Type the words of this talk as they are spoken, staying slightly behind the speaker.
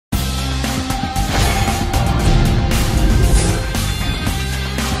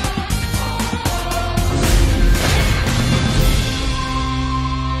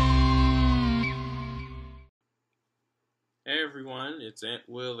everyone, it's Aunt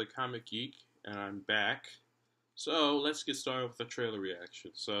Will the Comic Geek, and I'm back. So, let's get started with the trailer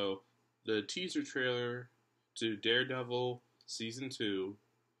reaction. So, the teaser trailer to Daredevil Season 2,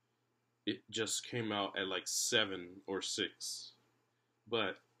 it just came out at like 7 or 6.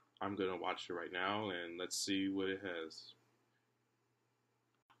 But, I'm gonna watch it right now, and let's see what it has.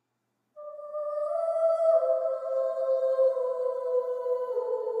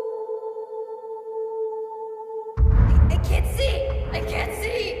 I can't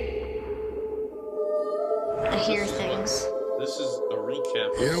see! I hear things. This is a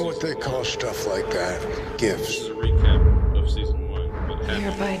recap of You know what they call stuff like that? This Gifts. is a recap of Season 1. What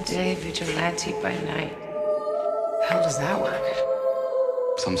Here happened. by day, vigilante by night. How does that work?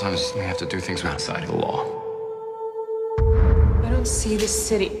 Sometimes we have to do things outside the law. I don't see the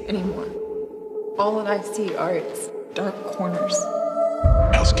city anymore. All that I see are its dark corners.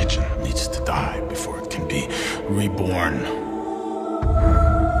 Hell's Kitchen needs to die before it can be reborn.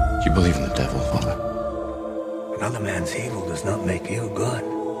 You believe in the devil, Father? Another man's evil does not make you good.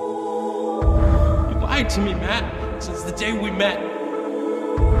 You lied to me, Matt, since the day we met.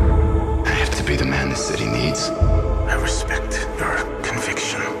 I have to be the man this city needs. I respect your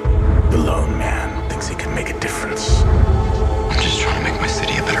conviction. The lone man thinks he can make a difference. I'm just trying to make my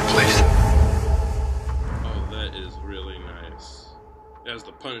city a better place. Oh, that is really nice. It has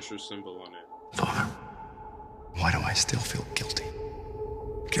the Punisher symbol on it. Father, why do I still feel guilty?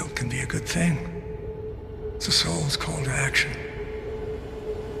 Guilt can be a good thing. It's a soul's call to action.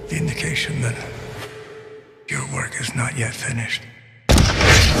 The indication that your work is not yet finished.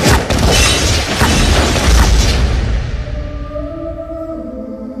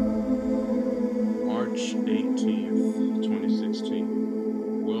 March 18th,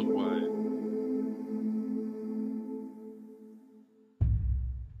 2016. Worldwide.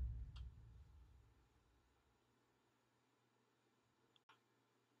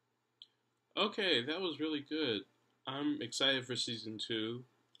 Okay, that was really good. I'm excited for Season 2.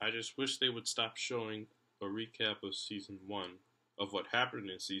 I just wish they would stop showing a recap of Season 1, of what happened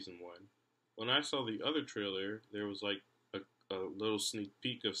in Season 1. When I saw the other trailer, there was like a little sneak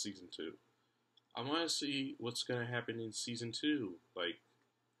peek of Season 2. I want to see what's going to happen in Season 2. Like,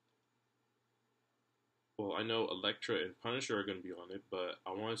 well, I know Elektra and Punisher are going to be on it, but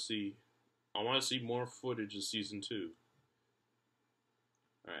I want to see more footage of Season 2.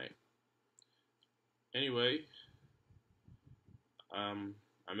 Alright. Anyway, I'm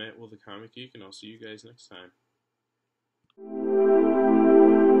Matt with the Comic Geek, and I'll see you guys next time.